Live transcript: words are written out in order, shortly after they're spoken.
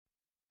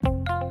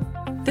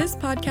This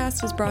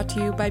podcast is brought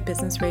to you by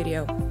Business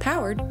Radio,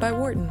 powered by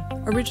Wharton,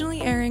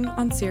 originally airing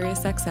on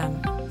SiriusXM.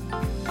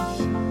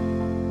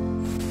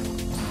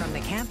 From the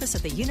campus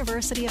of the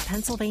University of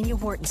Pennsylvania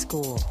Wharton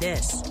School,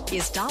 this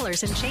is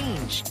Dollars and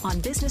Change on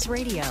Business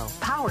Radio,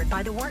 powered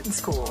by the Wharton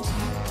School.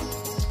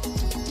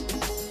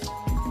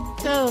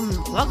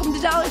 Welcome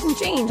to Dollars and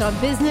Change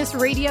on Business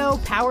Radio,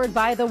 powered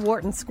by the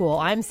Wharton School.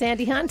 I'm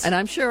Sandy Hunt. And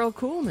I'm Cheryl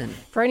Kuhlman.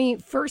 For any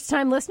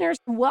first-time listeners,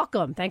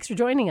 welcome. Thanks for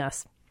joining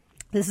us.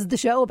 This is the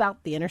show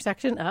about the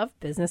intersection of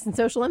business and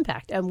social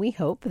impact, and we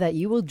hope that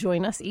you will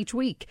join us each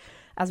week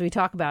as we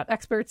talk about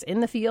experts in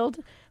the field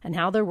and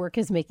how their work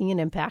is making an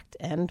impact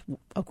and,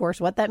 of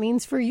course, what that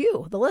means for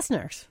you, the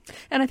listeners.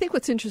 And I think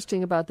what's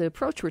interesting about the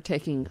approach we're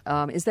taking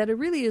is that it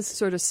really is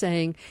sort of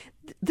saying,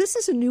 this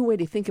is a new way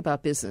to think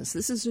about business.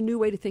 This is a new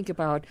way to think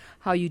about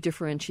how you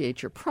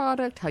differentiate your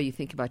product, how you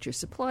think about your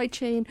supply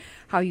chain,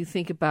 how you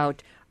think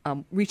about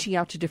reaching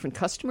out to different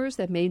customers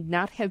that may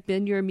not have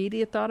been your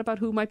immediate thought about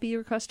who might be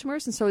your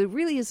customers. And so it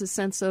really is a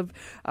sense of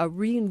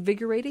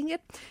reinvigorating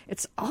it.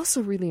 It's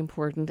also really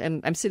important,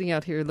 and I'm sitting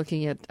out here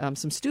looking at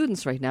some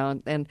students right now,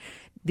 and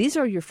these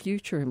are your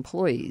future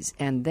employees,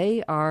 and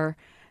they are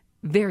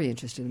very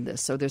interested in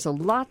this. So there's a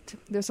lot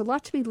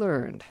to be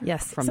learned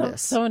from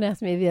this. Someone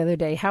asked me the other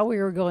day how we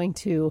were going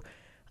to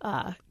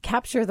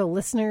capture the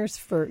listeners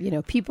for,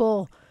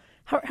 people.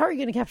 How are you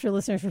going to capture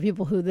listeners for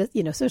people who,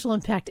 social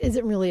impact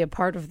isn't really a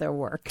part of their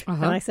work?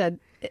 Uh-huh. And I said,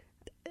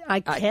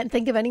 I can't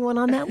think of anyone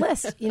on that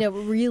list. It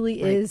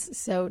really Right. is.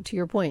 So to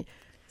your point,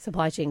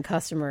 supply chain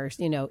customers,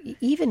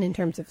 even in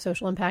terms of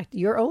social impact,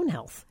 your own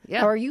health. Yeah.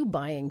 How are you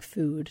buying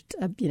food,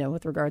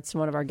 with regards to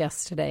one of our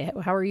guests today?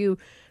 How are you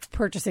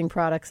purchasing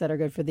products that are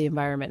good for the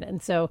environment?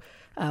 And so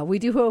we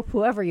do hope,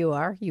 whoever you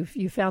are,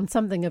 you found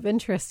something of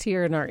interest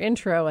here in our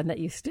intro and that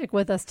you stick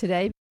with us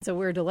today. So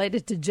we're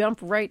delighted to jump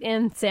right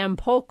in. Sam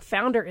Polk,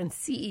 founder and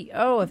CEO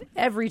of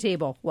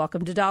Everytable.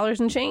 Welcome to Dollars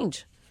and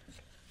Change.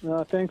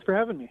 Thanks for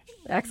having me.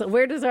 Excellent.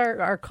 Where does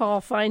our call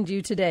find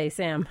you today,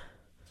 Sam?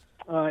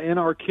 In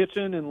our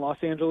kitchen in Los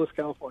Angeles,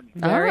 California.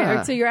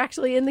 Very. So you're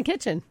actually in the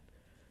kitchen,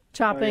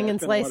 chopping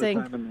and spend a lot of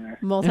slicing, time in there.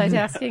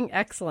 multitasking.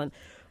 Excellent.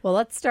 Well,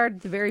 let's start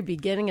at the very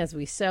beginning, as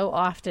we so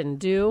often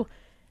do.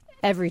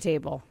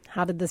 Everytable.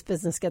 How did this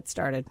business get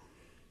started?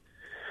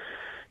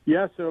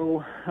 Yeah,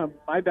 so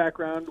my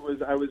background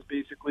was I was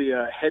basically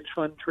a hedge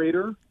fund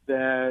trader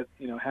that,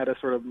 had a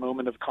sort of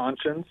moment of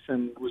conscience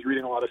and was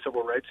reading a lot of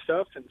civil rights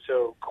stuff, and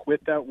so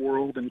quit that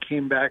world and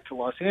came back to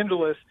Los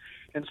Angeles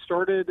and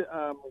started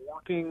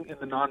working in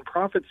the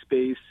nonprofit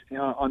space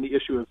on the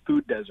issue of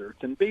food deserts.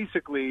 And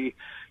basically,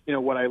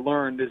 what I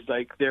learned is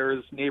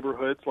there's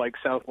neighborhoods like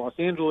South Los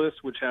Angeles,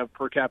 which have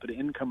per capita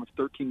income of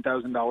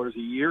 $13,000 a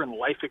year and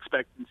life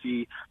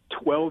expectancy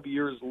 12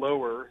 years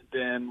lower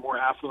than more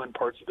affluent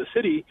parts of the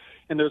city.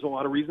 And there's a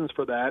lot of reasons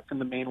for that.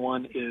 And the main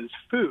one is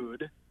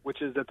food,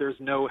 which is that there's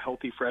no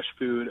healthy, fresh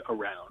food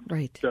around.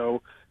 Right.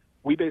 So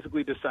we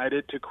basically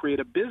decided to create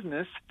a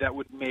business that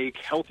would make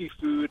healthy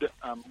food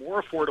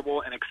more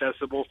affordable and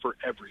accessible for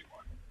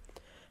everyone.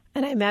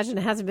 And I imagine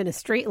it hasn't been a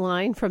straight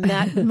line from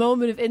that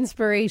moment of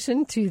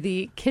inspiration to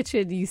the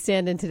kitchen you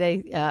stand in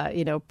today,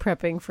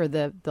 prepping for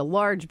the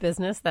large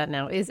business that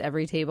now is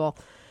Everytable.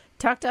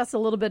 Talk to us a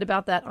little bit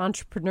about that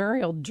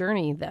entrepreneurial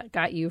journey that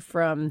got you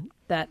from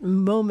that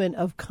moment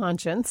of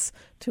conscience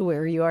to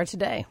where you are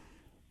today.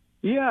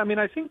 Yeah,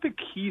 I think the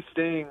key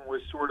thing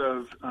was sort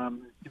of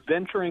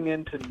venturing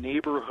into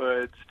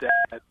neighborhoods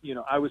that,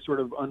 I was sort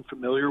of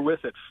unfamiliar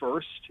with at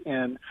first.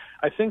 And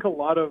I think a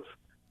lot of,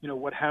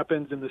 what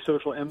happens in the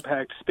social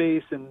impact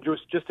space and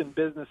just in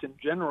business in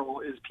general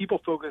is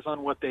people focus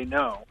on what they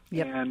know.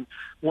 Yep. And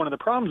one of the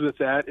problems with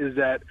that is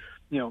that,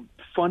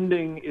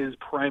 funding is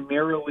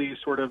primarily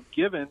sort of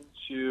given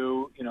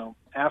to,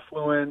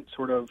 affluent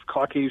sort of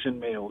Caucasian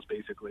males,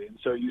 basically. And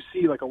so you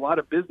see a lot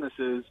of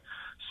businesses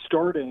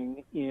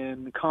starting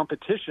in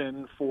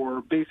competition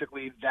for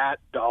basically that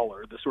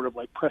dollar, the sort of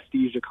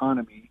prestige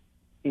economy.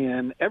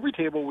 And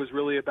Everytable was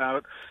really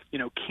about,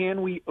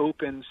 can we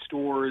open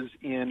stores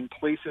in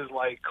places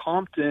like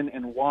Compton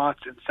and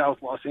Watts and South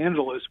Los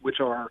Angeles,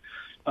 which are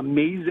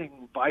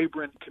amazing,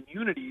 vibrant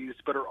communities,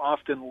 but are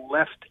often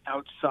left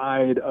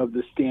outside of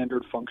the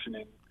standard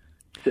functioning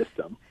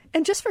system.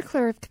 And just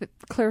for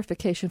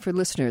clarification for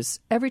listeners,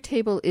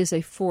 Everytable is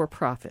a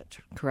for-profit,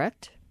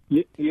 correct?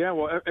 Yeah,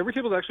 well,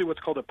 Everytable is actually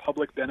what's called a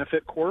public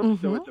benefit corp.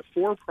 Mm-hmm. So it's a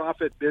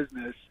for-profit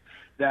business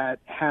that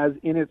has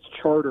in its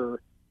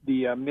charter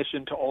the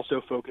mission to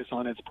also focus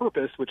on its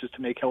purpose, which is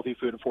to make healthy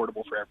food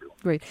affordable for everyone.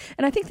 Great.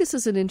 And I think this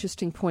is an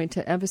interesting point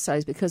to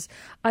emphasize because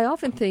I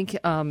often think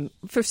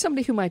for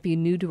somebody who might be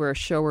new to our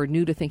show or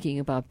new to thinking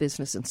about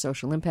business and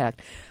social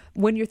impact,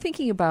 when you're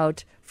thinking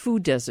about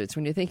food deserts,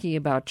 when you're thinking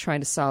about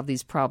trying to solve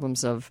these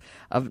problems of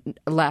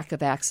lack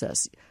of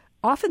access,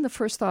 often the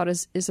first thought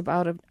is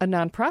about a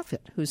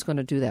nonprofit who's going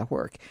to do that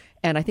work.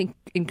 And I think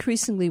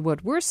increasingly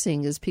what we're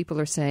seeing is people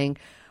are saying,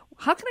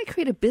 how can I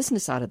create a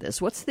business out of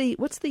this? What's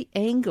the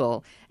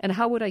angle, and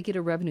how would I get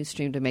a revenue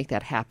stream to make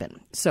that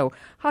happen? So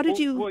how did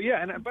you? Well,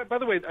 yeah, and by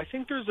the way, I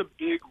think there's a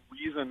big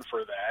reason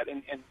for that.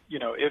 And you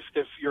know, if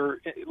your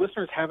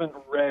listeners haven't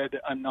read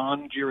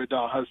Anand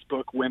Giridhara's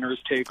book Winners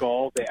Take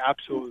All, they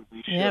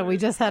absolutely should. Yeah, we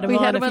just had him we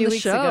on had him a on few the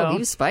weeks show. ago. He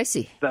was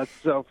spicy. That's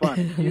so fun.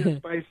 He's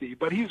spicy,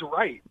 but he's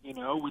right. You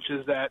know, which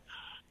is that,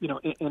 you know,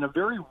 in a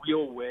very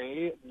real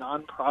way,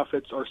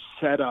 nonprofits are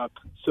set up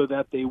so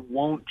that they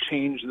won't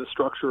change the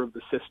structure of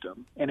the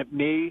system. And it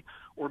may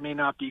or may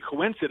not be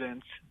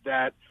coincidence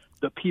that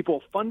the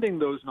people funding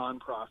those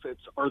nonprofits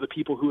are the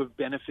people who have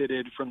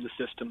benefited from the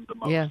system the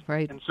most. Yeah,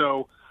 right. And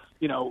so,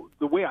 you know,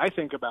 the way I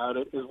think about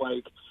it is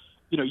like,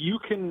 you know, you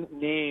can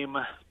name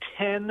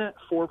 10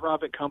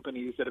 for-profit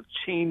companies that have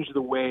changed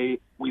the way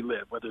we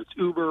live, whether it's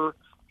Uber,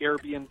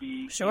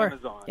 Airbnb, Sure.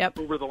 Amazon, Yep.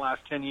 over the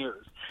last 10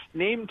 years.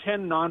 Name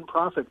 10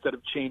 nonprofits that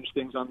have changed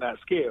things on that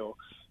scale.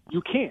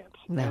 You can't.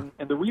 No.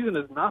 And the reason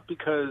is not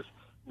because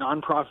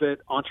nonprofit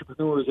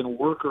entrepreneurs and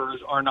workers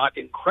are not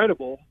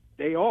incredible.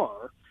 They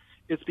are.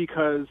 It's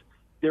because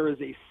there is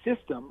a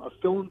system, a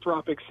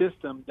philanthropic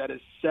system that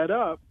is set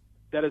up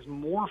that is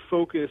more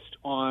focused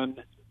on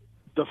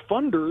the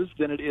funders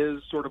than it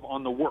is sort of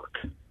on the work.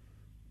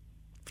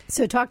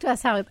 So talk to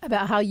us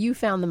about how you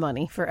found the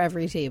money for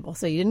Every Table.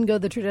 So you didn't go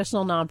the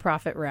traditional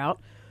nonprofit route.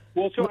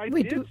 Well, so I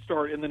did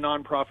start in the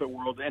nonprofit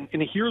world, and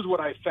here's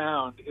what I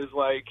found is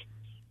like,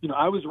 you know,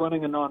 I was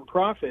running a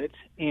nonprofit,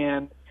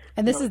 and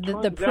this you is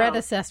know, the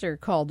predecessor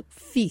called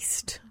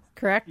Feast,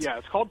 correct? Yeah,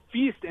 it's called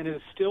Feast, and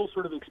is still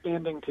sort of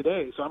expanding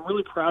today. So I'm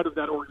really proud of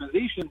that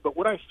organization. But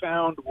what I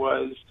found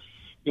was,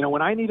 you know,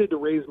 when I needed to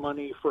raise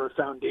money for a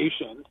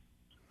foundation,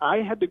 I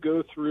had to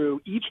go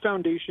through, each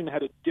foundation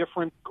had a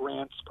different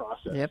grants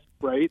process, Yep.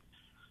 right?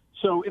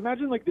 So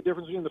imagine like the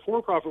difference between the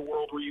for-profit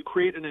world where you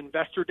create an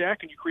investor deck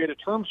and you create a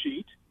term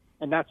sheet,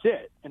 and that's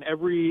it. And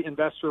every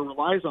investor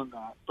relies on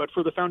that. But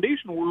for the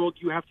foundation world,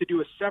 you have to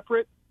do a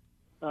separate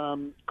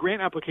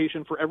grant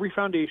application for every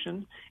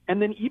foundation.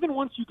 And then even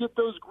once you get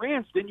those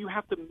grants, then you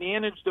have to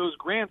manage those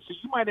grants. So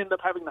you might end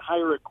up having to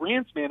hire a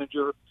grants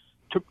manager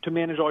to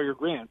manage all your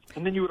grants.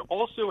 And then you would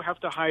also have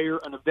to hire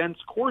an events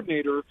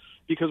coordinator,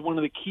 because one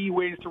of the key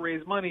ways to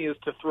raise money is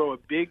to throw a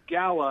big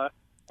gala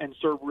and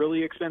serve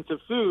really expensive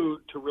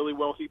food to really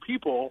wealthy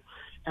people.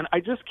 And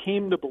I just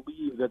came to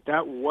believe that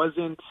that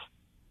wasn't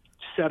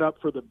set up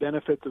for the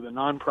benefits of the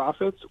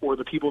nonprofits or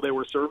the people they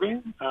were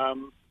serving.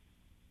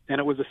 And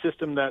it was a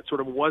system that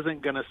sort of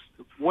wasn't going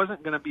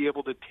to be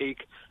able to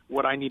take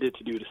what I needed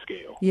to do to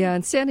scale. Yeah,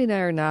 and Sandy and I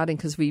are nodding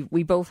because we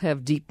both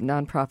have deep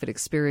nonprofit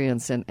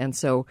experience, and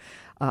so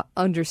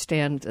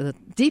understand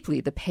deeply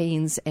the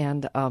pains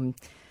and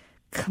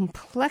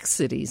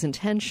complexities and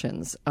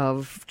tensions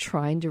of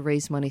trying to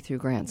raise money through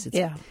grants.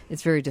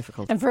 It's very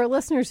difficult. And for our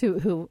listeners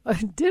who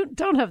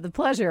don't have the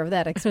pleasure of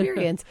that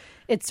experience,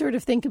 it's sort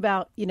of think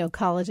about, you know,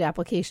 college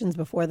applications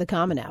before the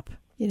Common App.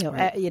 You know,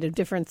 Right.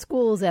 Different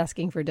schools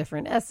asking for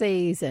different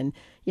essays, and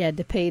you had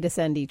to pay to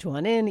send each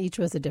one in. Each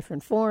was a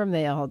different form.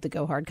 They all had to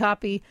go hard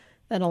copy.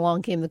 Then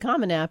along came the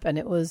Common App, and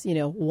it was, you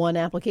know, one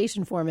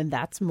application form, and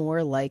that's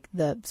more like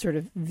the sort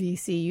of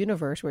VC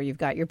universe where you've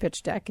got your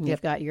pitch deck and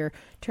you've got your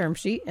term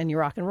sheet and you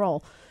rock and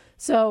roll.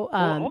 So,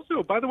 well,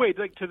 also, by the way,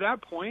 like to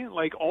that point,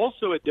 like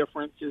also a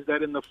difference is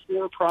that in the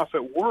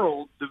for-profit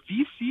world, the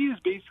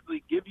VCs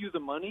basically give you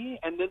the money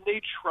and then they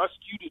trust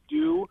you to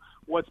do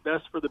what's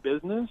best for the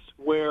business.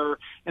 Where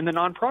in the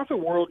nonprofit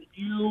world,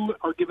 you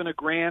are given a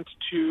grant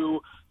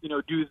to, you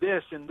know, do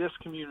this in this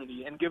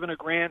community, and given a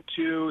grant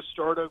to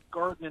start a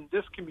garden in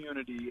this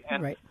community,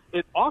 and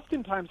it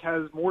oftentimes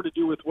has more to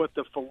do with what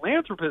the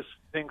philanthropist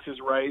thinks is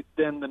right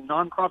than the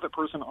nonprofit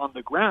person on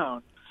the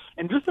ground.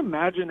 And just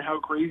imagine how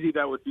crazy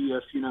that would be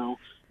if, you know,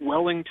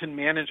 Wellington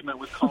management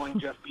was calling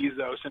Jeff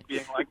Bezos and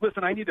being like,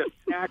 listen, I need a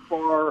snack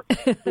bar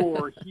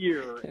for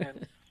here.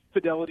 And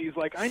Fidelity's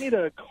like, I need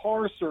a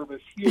car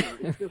service here.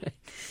 It's just...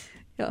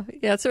 Yeah,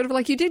 it's sort of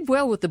like you did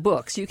well with the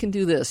books. You can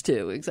do this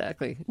too.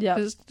 Exactly. Yeah.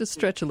 Just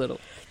stretch a little.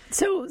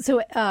 So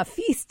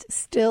Feast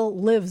still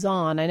lives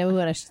on. I know we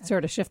want to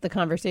sort of shift the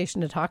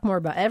conversation to talk more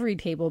about Every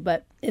Table,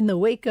 but in the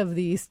wake of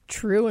these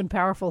true and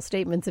powerful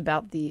statements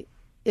about the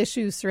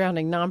issues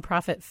surrounding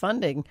nonprofit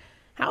funding,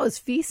 how is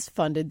Feast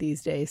funded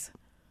these days?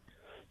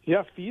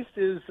 Yeah, Feast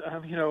is,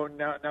 you know,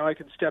 now I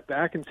can step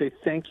back and say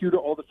thank you to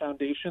all the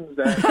foundations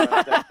that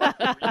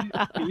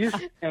Feast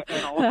and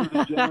also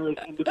the generous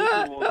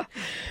individuals.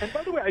 And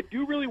by the way, I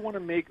do really want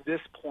to make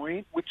this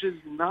point, which is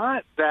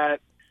not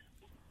that,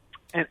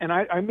 and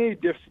I may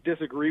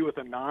disagree with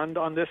Anand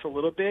on this a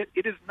little bit,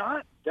 it is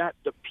not that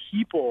the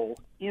people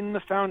in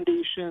the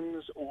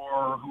foundations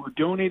or who are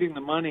donating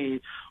the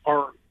money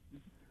are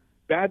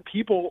bad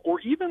people or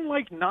even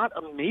like not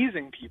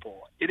amazing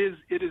people. It is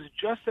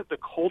just that the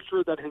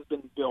culture that has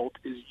been built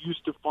is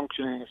used to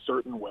functioning a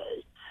certain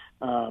way.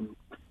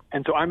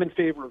 And so I'm in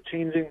favor of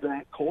changing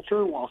that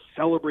culture while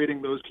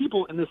celebrating those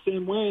people in the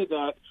same way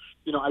that,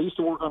 you know, I used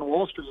to work on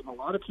Wall Street, and a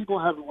lot of people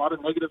have a lot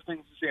of negative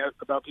things to say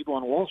about people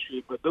on Wall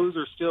Street, but those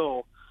are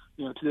still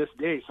to this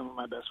day, some of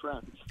my best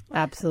friends.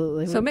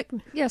 Absolutely. So,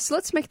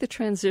 let's make the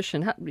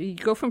transition. You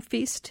go from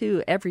feast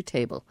to every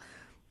table.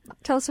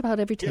 Tell us about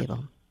every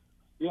table.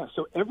 Yeah,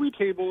 so Every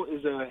Table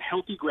is a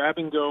healthy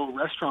grab-and-go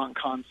restaurant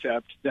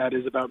concept that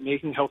is about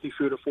making healthy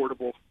food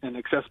affordable and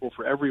accessible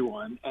for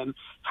everyone. And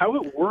how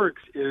it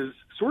works is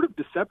sort of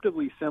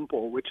deceptively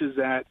simple, which is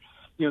that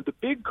the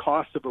big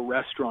costs of a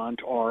restaurant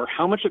are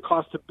how much it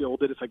costs to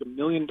build it. It's like $1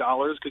 million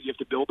because you have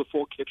to build a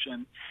full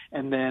kitchen,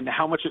 and then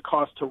how much it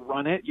costs to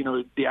run it.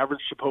 The average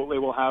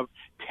Chipotle will have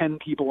 10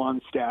 people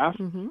on staff,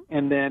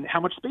 and then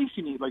how much space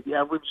you need. Like the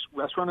average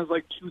restaurant is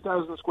like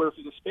 2,000 square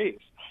feet of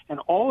space,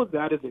 and all of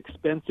that is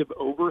expensive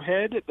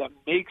overhead that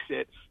makes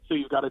it so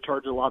you've got to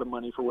charge a lot of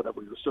money for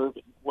whatever you're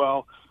serving.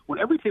 Well, what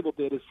Every Table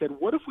did is said,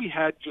 what if we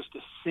had just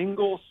a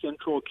single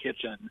central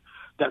kitchen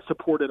that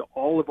supported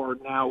all of our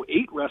now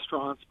 8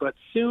 restaurants, but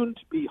soon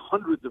to be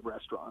hundreds of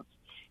restaurants?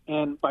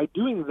 And by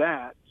doing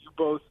that, you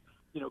both,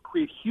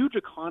 create huge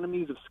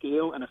economies of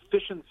scale and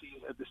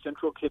efficiencies at the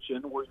central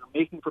kitchen, where you're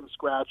making from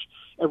scratch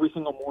every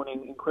single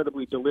morning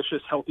incredibly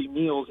delicious, healthy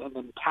meals, and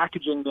then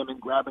packaging them in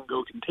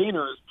grab-and-go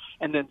containers,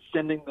 and then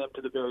sending them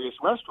to the various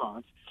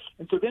restaurants.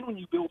 And so then when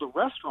you build a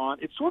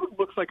restaurant, it sort of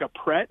looks like a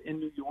Pret in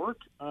New York,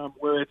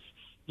 where it's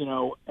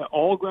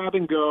all grab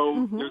and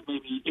go. There's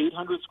maybe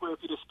 800 square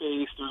feet of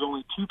space. There's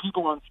only 2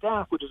 people on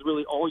staff, which is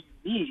really all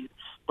you need,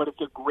 but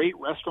it's a great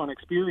restaurant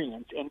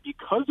experience. And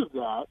because of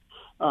that,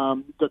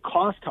 the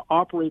cost to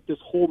operate this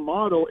whole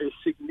model is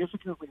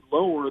significantly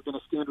lower than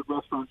a standard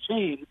restaurant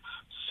chain,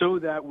 so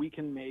that we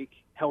can make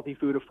healthy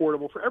food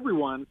affordable for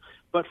everyone.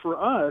 But for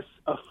us,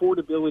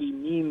 affordability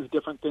means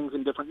different things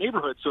in different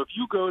neighborhoods. So if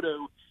you go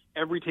to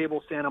Every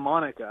Table Santa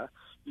Monica,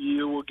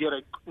 you will get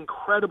an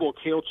incredible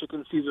kale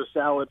chicken Caesar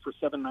salad for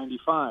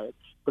 $7.95.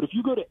 But if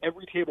you go to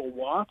Every Table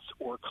Watts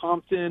or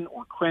Compton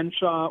or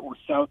Crenshaw or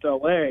South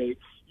LA,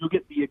 you'll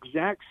get the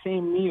exact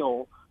same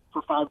meal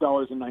for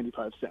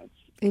 $5.95.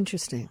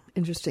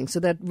 Interesting. So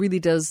that really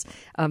does,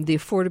 the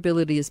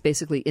affordability is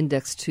basically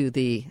indexed to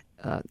the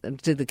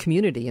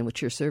community in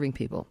which you're serving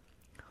people.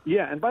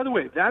 Yeah, and by the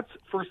way, that's,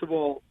 first of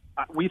all,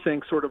 we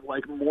think sort of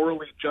like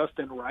morally just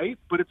and right,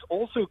 but it's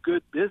also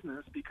good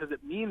business because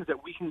it means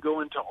that we can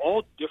go into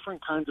all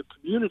different kinds of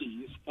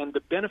communities, and the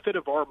benefit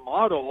of our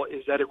model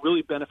is that it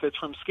really benefits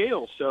from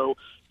scale. So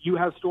you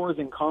have stores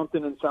in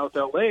Compton and South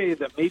LA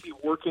that may be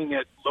working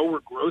at lower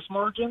gross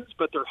margins,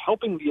 but they're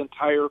helping the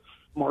entire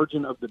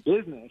margin of the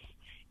business.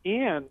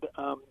 And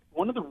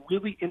one of the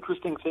really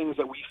interesting things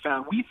that we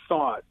found, we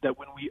thought that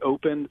when we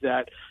opened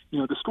that,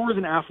 the stores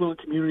in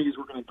affluent communities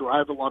were going to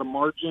drive a lot of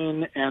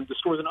margin, and the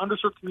stores in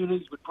underserved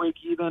communities would break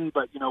even,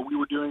 but, we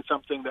were doing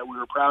something that we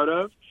were proud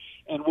of.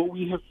 And what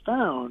we have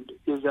found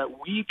is that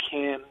we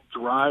can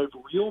drive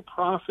real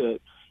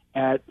profit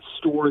at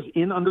stores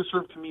in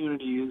underserved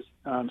communities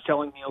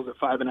selling meals at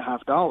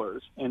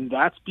 $5.50. And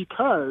that's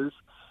because,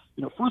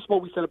 first of all,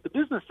 we set up the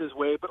business this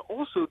way, but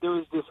also there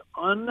is this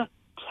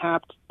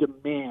untapped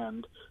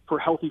demand for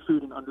healthy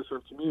food in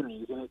underserved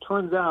communities. And it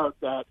turns out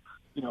that,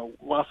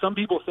 while some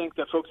people think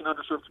that folks in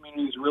underserved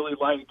communities really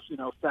like,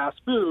 fast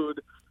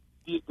food,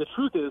 the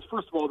truth is,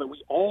 first of all, that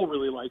we all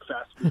really like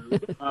fast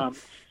food.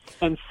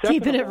 And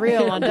keeping it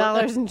real on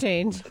dollars and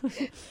change.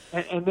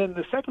 And then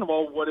the second of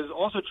all, what is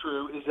also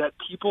true is that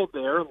people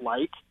there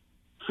like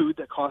food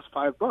that costs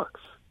 $5.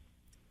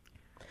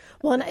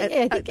 Well,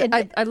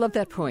 and I love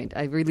that point.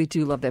 I really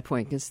do love that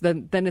point, because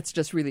then it's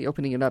just really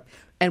opening it up.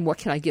 And what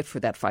can I get for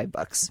that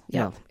 $5?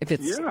 Yeah. If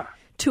it's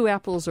 2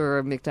 apples or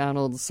a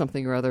McDonald's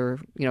something or other,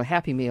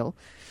 Happy Meal,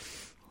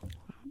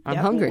 I'm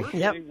hungry.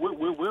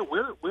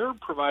 We're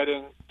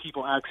providing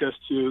people access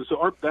to. So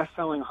our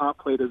best-selling hot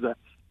plate is a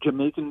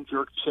Jamaican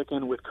jerk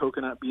chicken with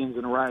coconut beans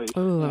and rice.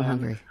 Oh, I'm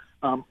hungry.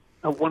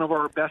 One of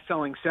our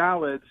best-selling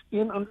salads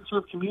in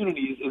underserved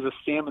communities is a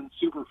salmon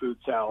superfood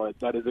salad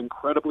that is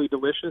incredibly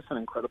delicious and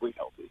incredibly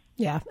healthy.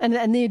 Yeah,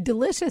 and the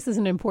delicious is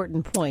an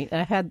important point.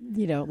 I've had,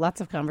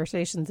 lots of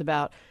conversations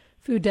about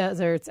food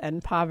deserts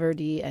and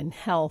poverty and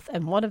health,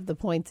 and one of the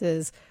points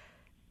is,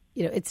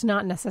 it's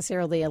not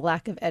necessarily a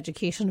lack of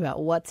education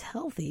about what's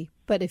healthy,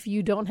 but if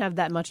you don't have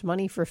that much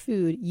money for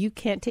food, you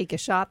can't take a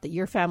shot that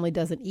your family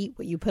doesn't eat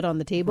what you put on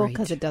the table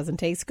because it doesn't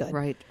taste good.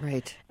 Right.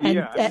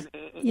 And,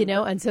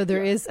 and so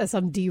there is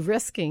some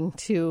de-risking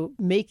to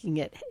making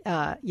it,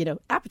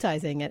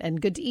 appetizing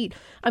and good to eat.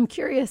 I'm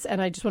curious, and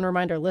I just want to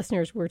remind our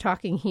listeners, we're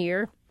talking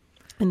here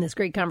in this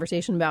great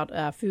conversation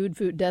about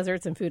food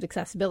deserts, and food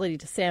accessibility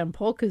to Sam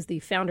Polk, who's the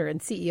founder and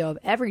CEO of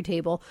Every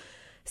Table.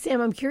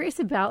 Sam, I'm curious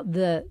about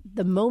the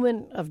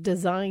moment of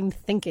design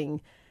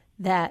thinking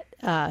that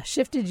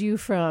shifted you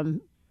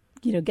from,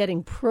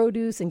 getting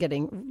produce and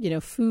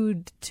getting,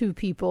 food to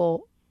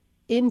people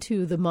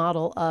into the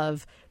model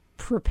of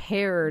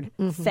prepared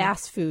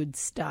fast food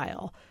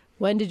style.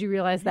 When did you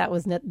realize that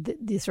was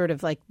the sort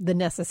of like the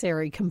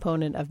necessary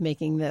component of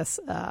making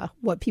this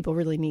what people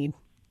really need?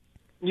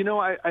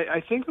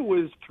 I think it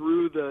was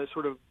through the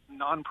sort of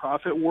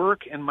nonprofit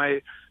work and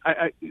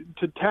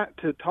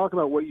to talk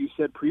about what you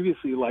said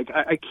previously.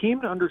 I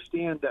came to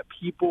understand that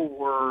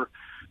people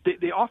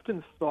they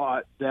often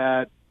thought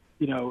that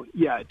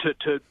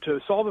to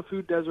solve a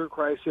food desert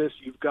crisis,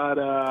 you've got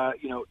to,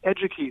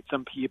 educate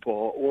some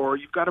people, or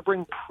you've got to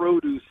bring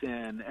produce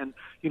in. And,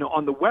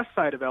 on the west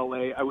side of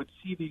LA, I would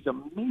see these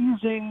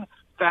amazing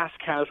fast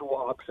casual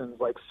options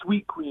like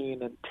Sweet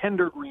Green and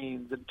Tender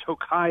Greens and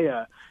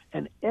Tokaya,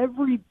 and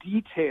every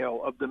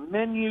detail of the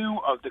menu,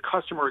 of the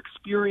customer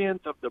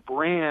experience, of the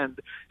brand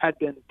had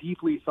been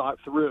deeply thought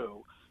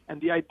through.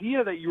 And the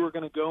idea that you were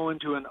going to go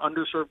into an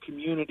underserved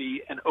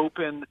community and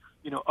open,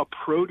 a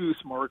produce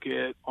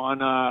market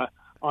on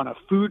a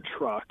food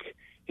truck,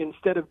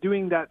 instead of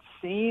doing that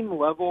same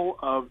level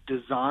of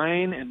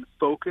design and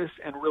focus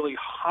and really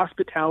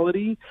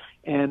hospitality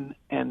and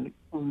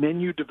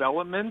menu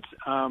development,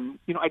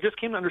 I just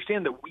came to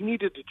understand that we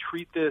needed to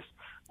treat this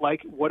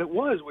like what it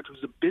was, which was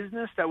a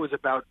business that was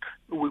about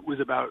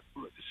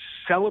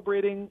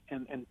celebrating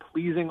and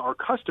pleasing our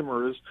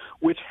customers,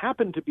 which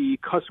happened to be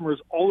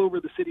customers all over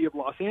the city of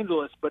Los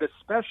Angeles, but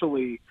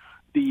especially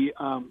the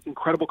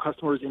incredible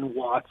customers in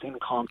Watts and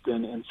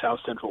Compton and South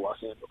Central Los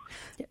Angeles.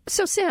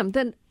 So, Sam,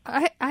 then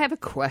I have a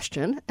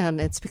question, and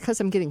it's because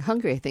I'm getting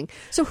hungry, I think.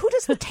 So who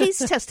does the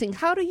taste testing?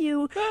 How do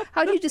you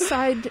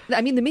decide?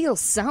 I mean, the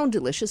meals sound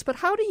delicious, but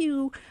how do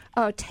you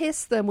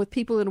taste them with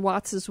people in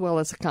Watts as well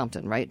as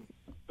Compton, right?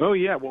 Oh,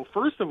 yeah. Well,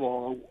 first of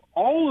all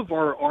of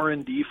our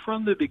R&D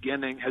from the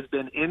beginning has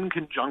been in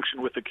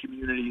conjunction with the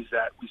communities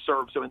that we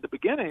serve. So in the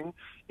beginning,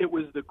 it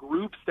was the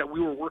groups that we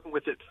were working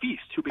with at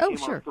Feast who became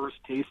our first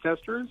taste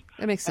testers.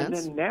 That makes sense.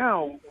 And then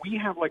now we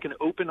have like an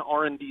open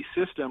R&D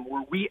system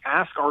where we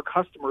ask our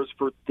customers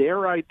for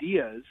their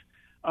ideas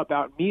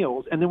about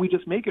meals, and then we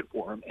just make it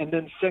for them. And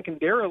then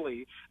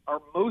secondarily,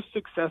 our most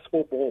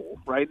successful bowl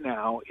right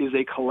now is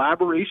a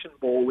collaboration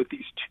bowl with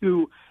these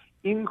two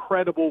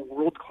incredible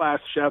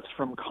world-class chefs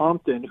from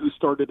Compton who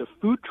started a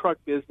food truck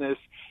business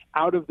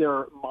out of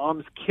their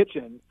mom's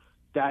kitchen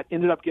that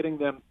ended up getting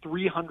them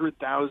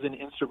 300,000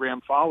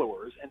 Instagram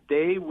followers. And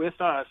they,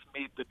 with us,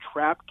 made the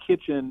Trap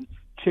Kitchen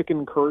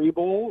Chicken Curry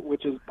Bowl,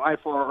 which is by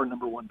far our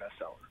number one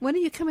bestseller. When are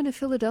you coming to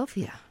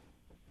Philadelphia?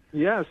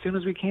 Yeah, as soon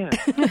as we can.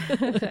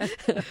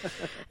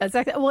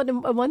 Exactly.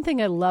 One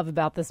thing I love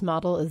about this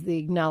model is the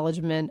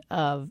acknowledgement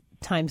of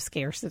time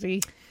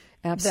scarcity.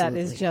 Absolutely.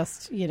 That is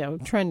just,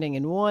 trending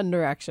in one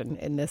direction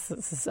in this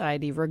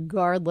society,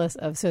 regardless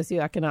of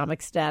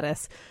socioeconomic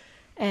status.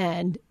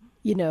 And,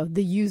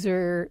 the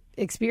user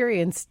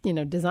experience,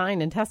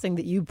 design and testing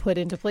that you put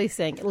into place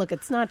saying, look,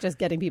 it's not just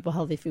getting people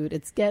healthy food,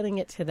 it's getting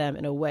it to them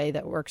in a way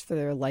that works for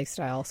their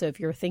lifestyle. So if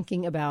you're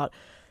thinking about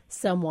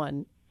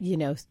someone,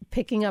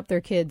 picking up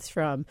their kids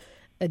from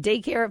a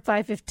daycare at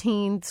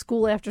 5:15,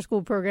 school after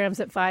school programs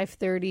at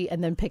 5:30,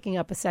 and then picking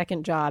up a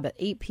second job at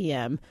 8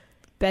 p.m.,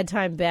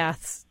 bedtime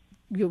baths,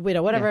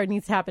 whatever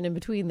needs to happen in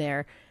between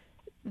there.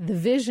 The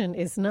vision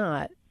is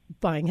not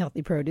buying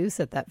healthy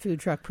produce at that food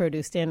truck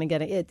produce stand and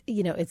getting it.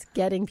 It's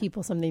getting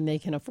people something they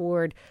can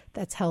afford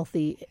that's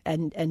healthy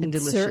and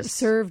delicious,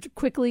 served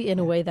quickly in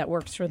a way that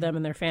works for them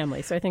and their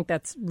family. So I think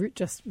that's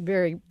just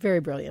very, very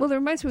brilliant. Well, it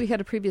reminds me, we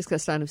had a previous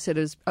guest on who said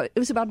it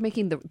was about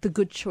making the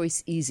good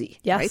choice easy.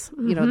 Yes,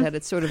 right? That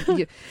it's sort of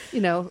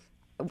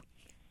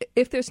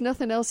if there's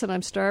nothing else and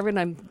I'm starving,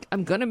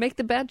 I'm going to make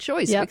the bad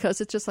choice because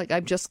it's just like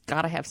I've just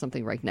got to have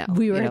something right now.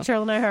 We were,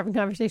 Cheryl and I, having a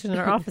conversation in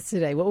our office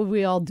today. What would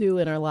we all do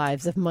in our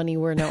lives if money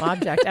were no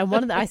object?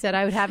 And I said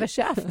I would have a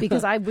chef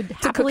because I would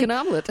happily cook an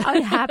omelet. I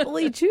would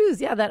happily choose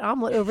that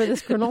omelet over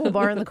this granola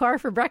bar in the car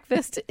for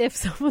breakfast if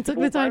someone took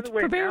the time to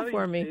prepare it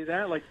for me.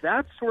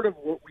 That's sort of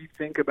what we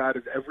think about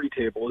as Every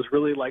Table is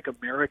really like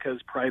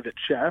America's private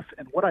chef.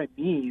 And what I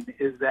mean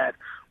is that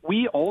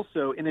we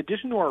also, in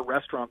addition to our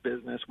restaurant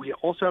business, we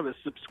also have a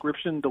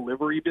subscription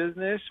delivery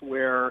business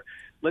where,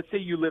 let's say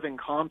you live in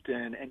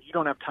Compton and you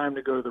don't have time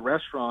to go to the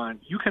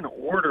restaurant, you can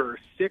order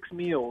 6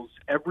 meals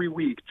every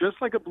week, just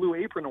like a Blue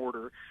Apron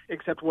order,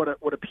 except what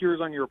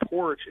appears on your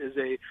porch is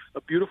a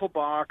beautiful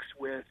box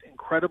with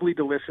incredibly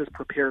delicious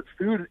prepared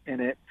food in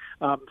it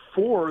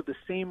for the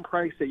same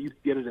price that you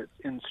get it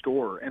in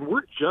store. And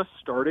we're just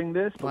starting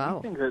this, but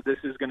we think that this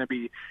is going to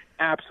be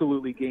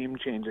absolutely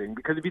game-changing.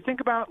 Because if you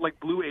think about like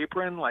Blue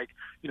Apron,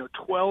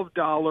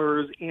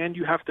 $12 and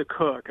you have to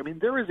cook. I mean,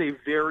 there is a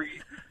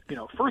very,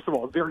 first of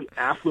all, a very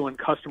affluent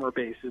customer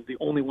base is the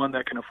only one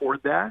that can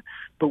afford that.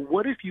 But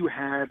what if you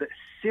had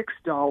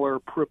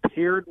 $6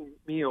 prepared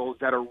meals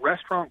that are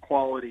restaurant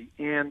quality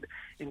and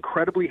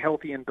incredibly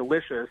healthy and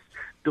delicious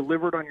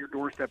delivered on your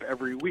doorstep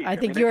every week? I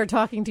think you are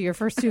talking to your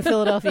first 2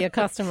 Philadelphia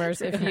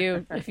customers. If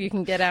you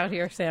can get out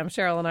here, Sam.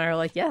 Cheryl and I are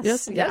like,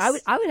 yes.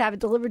 I would have it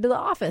delivered to the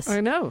office.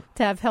 I know,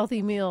 to have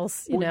healthy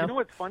meals. You know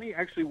what's funny?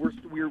 Actually,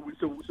 we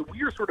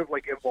are sort of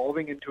like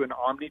evolving into an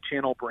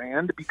omni-channel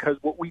brand because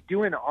what we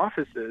do in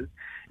offices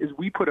is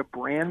we put a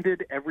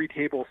branded Every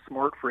Table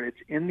smart fridge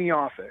in the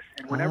office,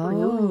 and whenever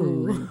you're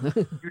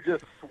hungry, you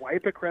just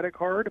swipe a credit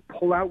card,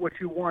 pull out what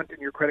you want, and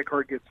your credit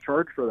card gets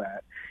charged for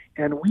that.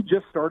 And we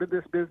just started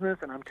this business,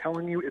 and I'm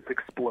telling you, it's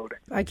exploding.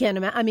 I can't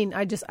imagine. I mean,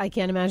 I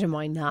can't imagine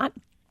why not.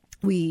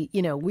 We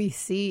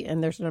see,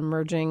 and there's an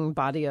emerging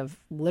body of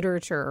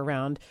literature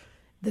around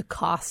the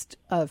cost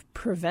of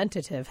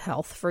preventative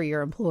health for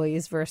your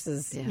employees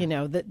versus,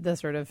 the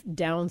sort of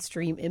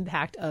downstream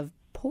impact of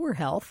poor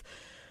health.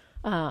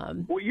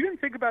 Well, you didn't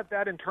think about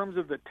that in terms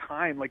of the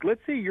time. Like,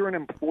 let's say you're an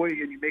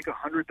employee and you make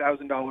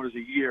 $100,000 a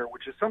year,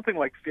 which is something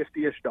like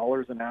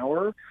 $50-ish an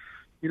hour.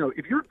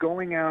 If you're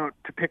going out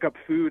to pick up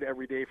food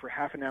every day for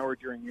half an hour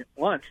during your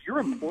lunch, your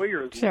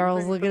employer is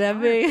Cheryl's looking at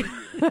me.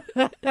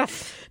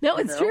 No,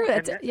 it's true.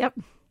 Yep.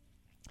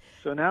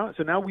 So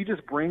now we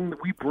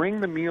bring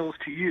the meals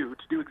to you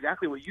to do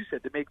exactly what you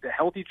said, to make the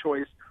healthy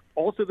choice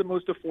also the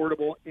most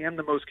affordable and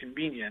the most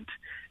convenient,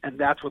 and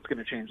that's what's going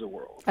to change the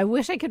world. I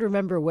wish I could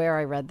remember where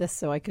I read this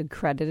so I could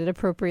credit it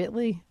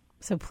appropriately.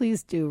 So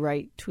please do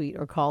write, tweet,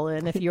 or call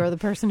in if you're the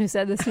person who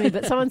said this to me.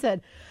 But someone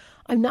said,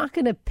 I'm not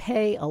going to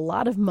pay a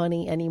lot of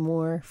money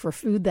anymore for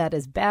food that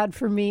is bad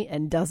for me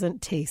and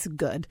doesn't taste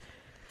good.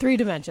 3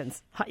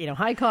 dimensions,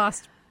 high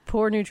cost,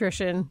 poor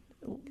nutrition,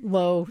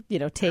 low,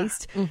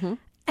 taste. Mm-hmm.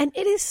 And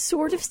it is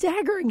sort of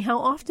staggering how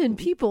often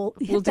people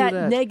hit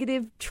that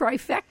negative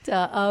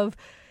trifecta of,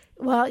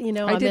 I'm in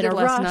a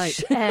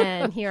rush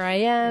and here I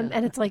am. Yeah.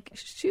 And it's like,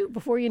 shoot,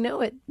 before you know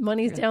it,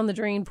 money's down the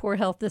drain, poor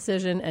health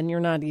decision, and you're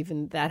not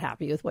even that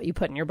happy with what you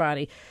put in your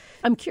body.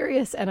 I'm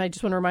curious, and I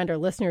just want to remind our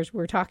listeners,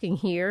 we're talking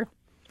here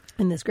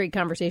in this great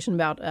conversation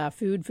about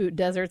food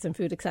deserts, and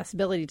food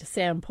accessibility to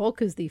Sam Polk,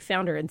 who's the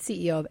founder and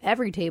CEO of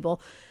Everytable.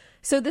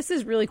 So this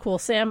is really cool.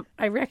 Sam,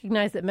 I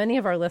recognize that many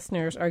of our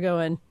listeners are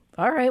going,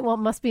 all right, well,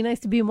 it must be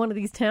nice to be in one of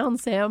these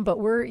towns, Sam, but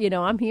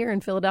I'm here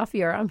in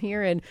Philadelphia, or I'm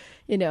here in,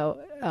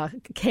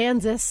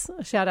 Kansas.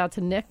 Shout out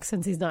to Nick,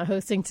 since he's not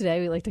hosting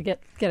today. We like to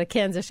get a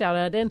Kansas shout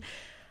out in.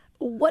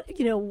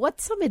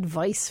 What's some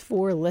advice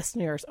for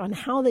listeners on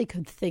how they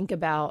could think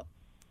about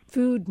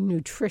food,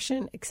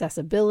 nutrition,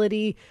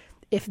 accessibility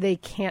if they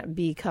can't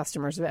be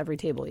customers of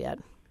Everytable yet?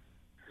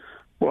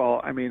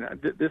 Well, I mean,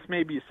 this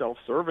may be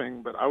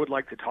self-serving, but I would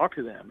like to talk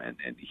to them. And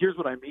here's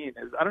what I mean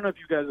is, I don't know if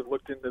you guys have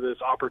looked into this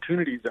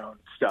opportunity zone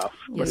stuff,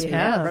 but it's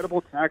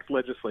incredible tax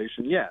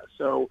legislation. Yeah.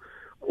 So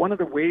one of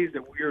the ways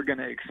that we are going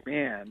to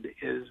expand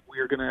is we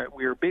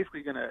are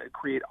basically going to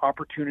create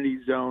opportunity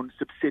zone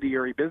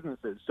subsidiary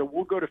businesses. So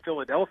we'll go to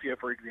Philadelphia,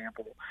 for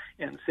example,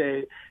 and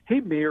say, hey,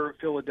 Mayor of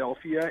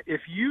Philadelphia,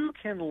 if you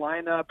can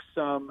line up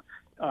some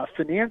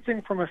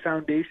financing from a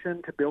foundation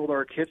to build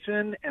our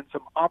kitchen and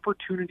some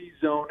opportunity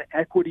zone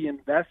equity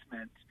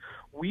investments,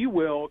 we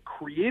will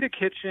create a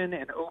kitchen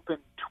and open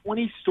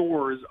 20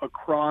 stores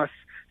across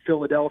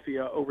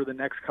Philadelphia over the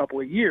next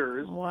couple of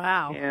years.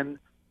 Wow. And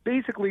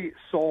basically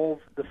solve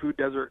the food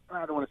desert.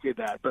 I don't want to say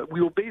that, but we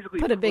will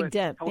basically put a big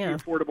dent, healthy,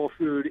 affordable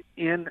food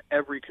in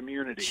every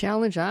community.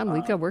 Challenge on.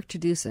 We've got work to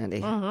do,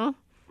 Sandy. Uh-huh.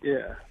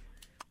 Yeah.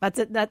 That's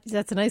it.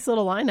 That's a nice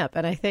little lineup.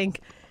 And I think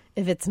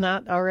if it's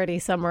not already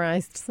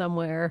summarized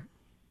somewhere,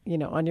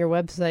 on your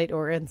website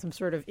or in some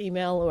sort of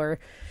email or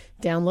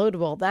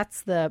downloadable,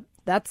 that's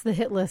the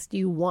hit list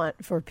you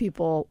want for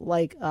people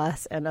like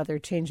us and other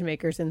change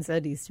makers in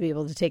cities to be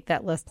able to take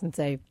that list and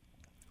say,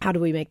 how do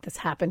we make this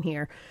happen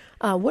here?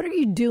 What are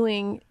you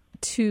doing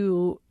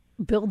to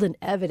build an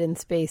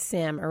evidence base,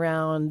 Sam,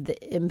 around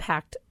the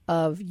impact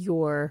of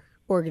your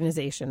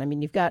organization? I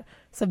mean, you've got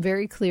some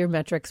very clear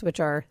metrics, which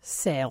are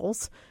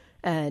sales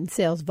and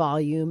sales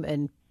volume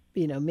and,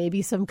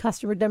 maybe some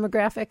customer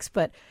demographics,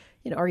 but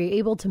are you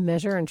able to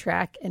measure and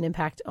track an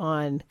impact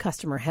on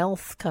customer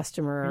health,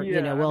 customer,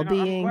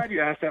 well-being? I'm glad you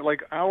asked that.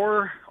 Like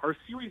our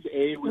Series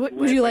A was.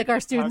 Would you like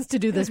our students to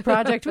do this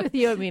project with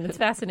you? I mean, it's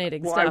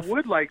fascinating stuff. Well, I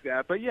would like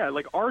that, but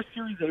our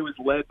Series A was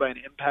led by an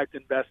impact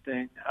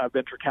investing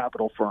venture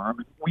capital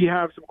firm. We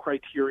have some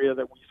criteria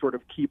that we sort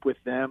of keep with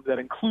them that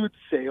includes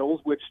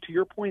sales, which, to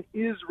your point,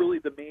 is really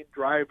the main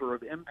driver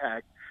of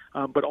impact.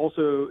 But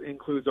also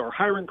includes our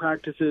hiring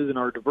practices and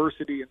our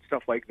diversity and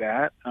stuff like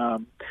that.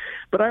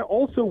 But I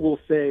also will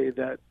say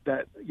that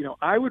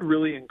I would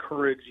really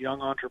encourage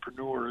young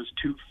entrepreneurs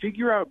to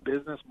figure out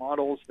business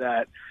models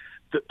that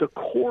the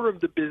core of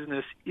the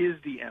business is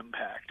the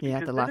impact. Yeah, because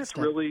the then last it's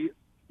step. really,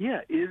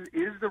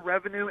 is the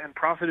revenue and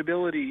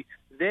profitability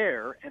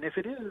there? And if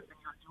it is, then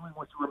you're doing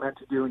what you were meant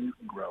to do and you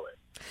can grow it.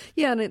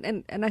 Yeah,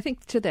 and I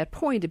think to that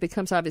point, it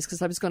becomes obvious,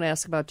 because I was going to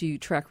ask about, do you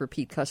track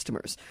repeat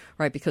customers,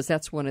 right? Because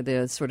that's one of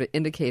the sort of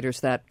indicators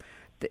that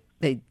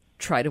they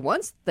tried it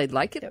once, they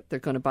like it, they're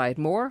going to buy it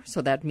more,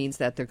 so that means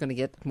that they're going to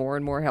get more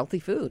and more healthy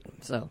food.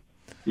 So,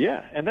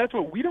 yeah, and that's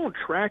what we don't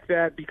track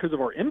that because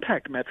of our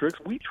impact metrics.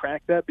 We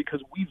track that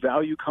because we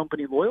value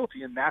company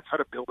loyalty, and that's how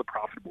to build a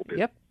profitable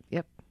business.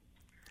 Yep.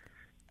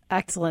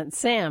 Excellent.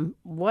 Sam,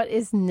 what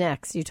is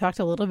next? You talked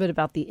a little bit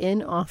about the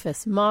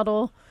in-office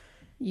model.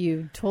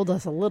 You told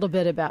us a little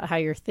bit about how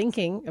you're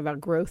thinking about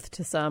growth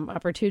to some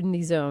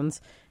opportunity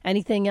zones.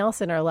 Anything else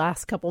in our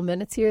last couple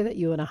minutes here that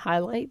you want to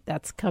highlight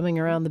that's coming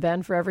around the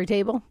bend for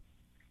Everytable?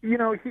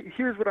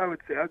 Here's what I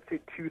would say. I would say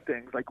 2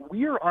 things. Like,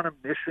 we are on a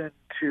mission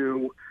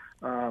to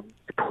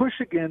push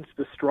against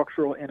the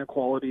structural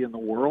inequality in the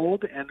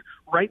world. And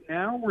right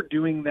now we're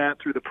doing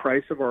that through the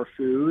price of our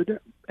food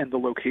and the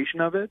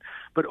location of it.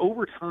 But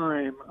over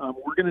time,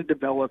 we're going to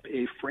develop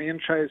a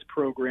franchise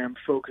program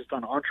focused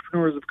on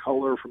entrepreneurs of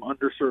color from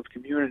underserved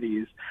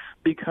communities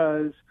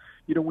because,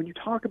 when you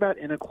talk about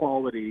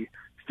inequality,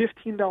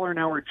 $15 an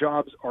hour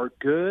jobs are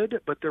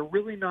good, but they're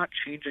really not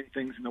changing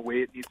things in the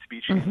way it needs to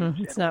be changed.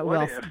 Mm-hmm. It's not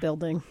wealth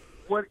building.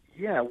 What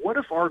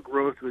if our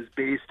growth was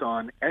based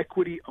on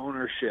equity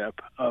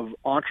ownership of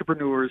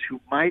entrepreneurs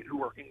who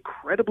are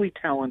incredibly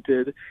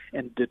talented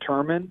and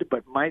determined,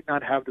 but might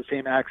not have the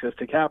same access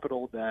to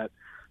capital that,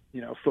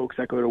 folks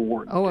that go to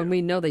Wharton do. And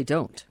we know they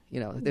don't.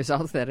 There's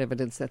all of that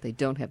evidence that they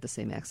don't have the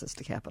same access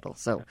to capital.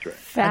 So That's right.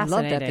 Fascinating. I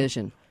love that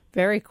vision.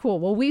 Very cool.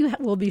 Well, we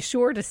will be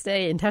sure to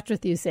stay in touch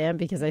with you, Sam,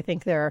 because I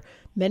think there are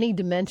many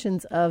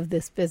dimensions of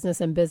this business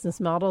and business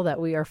model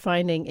that we are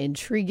finding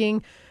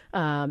intriguing.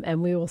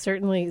 And we will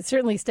certainly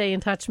stay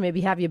in touch,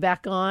 maybe have you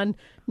back on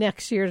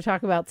next year to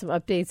talk about some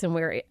updates and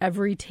where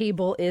every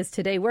table is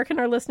today. Where can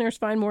our listeners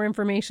find more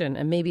information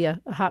and maybe a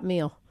hot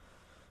meal?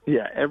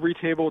 Yeah,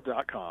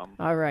 everytable.com.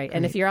 All right.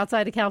 And if you're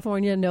outside of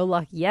California, no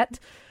luck yet.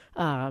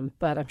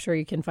 But I'm sure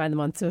you can find them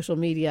on social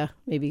media.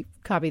 Maybe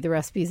copy the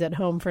recipes at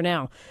home for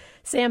now.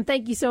 Sam,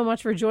 thank you so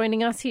much for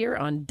joining us here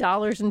on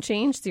Dollars and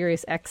Change,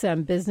 Sirius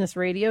XM Business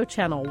Radio,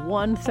 Channel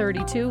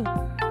 132.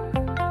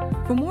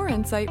 For more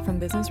insight from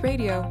Business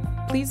Radio,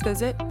 please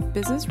visit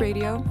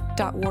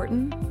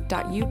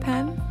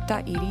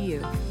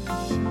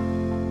businessradio.wharton.upenn.edu.